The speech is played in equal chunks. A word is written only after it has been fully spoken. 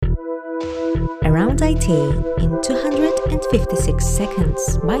Around IT in 256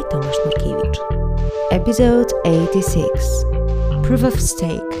 seconds by Tomasz Nurkiewicz. Episode 86. Proof of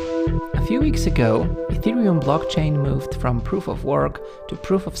Stake. A few weeks ago, Ethereum blockchain moved from proof of work to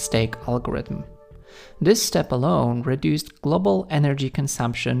proof of stake algorithm. This step alone reduced global energy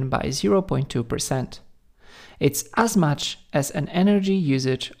consumption by 0.2%. It's as much as an energy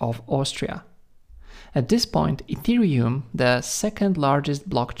usage of Austria. At this point, Ethereum, the second largest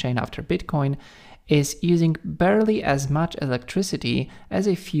blockchain after Bitcoin, is using barely as much electricity as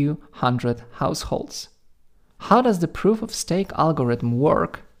a few hundred households. How does the proof of stake algorithm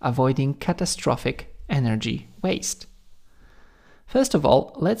work, avoiding catastrophic energy waste? First of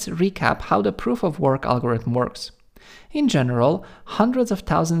all, let's recap how the proof of work algorithm works. In general, hundreds of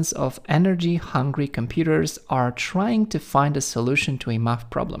thousands of energy-hungry computers are trying to find a solution to a math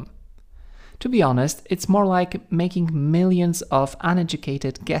problem. To be honest, it's more like making millions of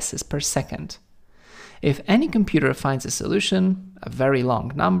uneducated guesses per second. If any computer finds a solution, a very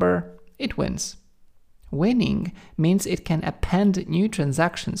long number, it wins. Winning means it can append new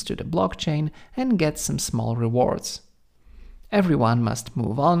transactions to the blockchain and get some small rewards. Everyone must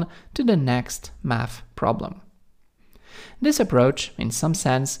move on to the next math problem. This approach, in some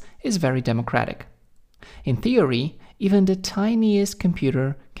sense, is very democratic. In theory, even the tiniest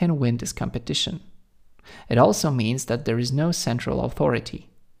computer can win this competition. It also means that there is no central authority.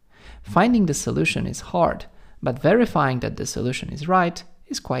 Finding the solution is hard, but verifying that the solution is right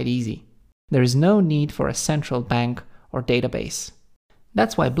is quite easy. There is no need for a central bank or database.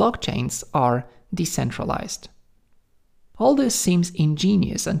 That's why blockchains are decentralized. All this seems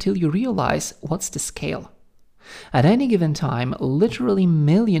ingenious until you realize what's the scale. At any given time, literally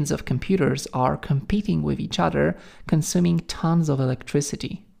millions of computers are competing with each other, consuming tons of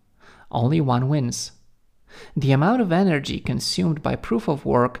electricity. Only one wins. The amount of energy consumed by proof of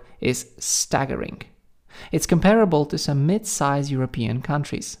work is staggering. It's comparable to some mid-sized European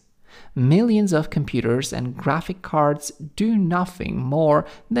countries. Millions of computers and graphic cards do nothing more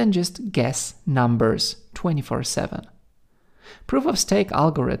than just guess numbers 24/7. Proof of stake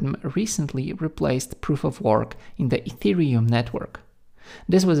algorithm recently replaced proof of work in the Ethereum network.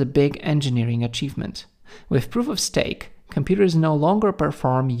 This was a big engineering achievement. With proof of stake, computers no longer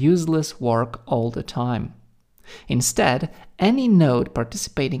perform useless work all the time. Instead, any node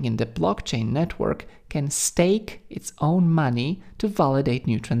participating in the blockchain network can stake its own money to validate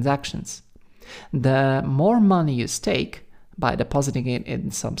new transactions. The more money you stake, by depositing it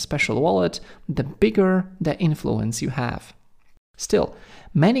in some special wallet, the bigger the influence you have. Still,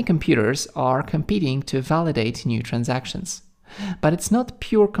 many computers are competing to validate new transactions. But it's not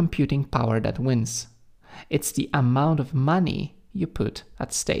pure computing power that wins. It's the amount of money you put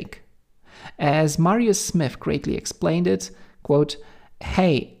at stake. As Marius Smith greatly explained it, quote,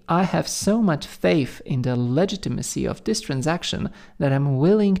 "Hey, I have so much faith in the legitimacy of this transaction that I'm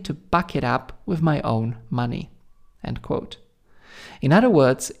willing to back it up with my own money." End quote. In other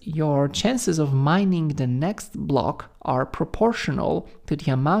words, your chances of mining the next block are proportional to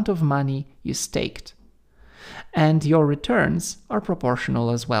the amount of money you staked. And your returns are proportional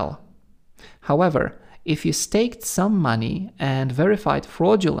as well. However, if you staked some money and verified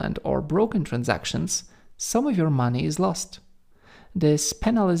fraudulent or broken transactions, some of your money is lost. This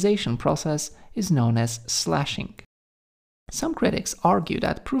penalization process is known as slashing. Some critics argue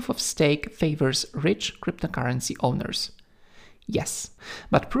that proof of stake favors rich cryptocurrency owners. Yes,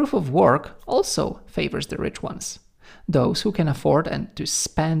 but proof of work also favors the rich ones, those who can afford to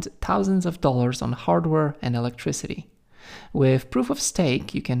spend thousands of dollars on hardware and electricity. With proof of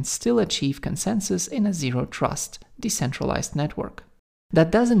stake, you can still achieve consensus in a zero-trust, decentralized network.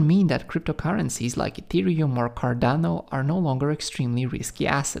 That doesn't mean that cryptocurrencies like Ethereum or Cardano are no longer extremely risky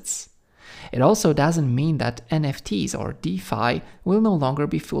assets. It also doesn't mean that NFTs or DeFi will no longer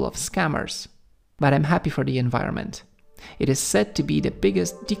be full of scammers. But I'm happy for the environment. It is said to be the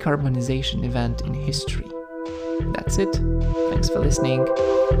biggest decarbonization event in history. That's it. Thanks for listening.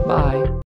 Bye.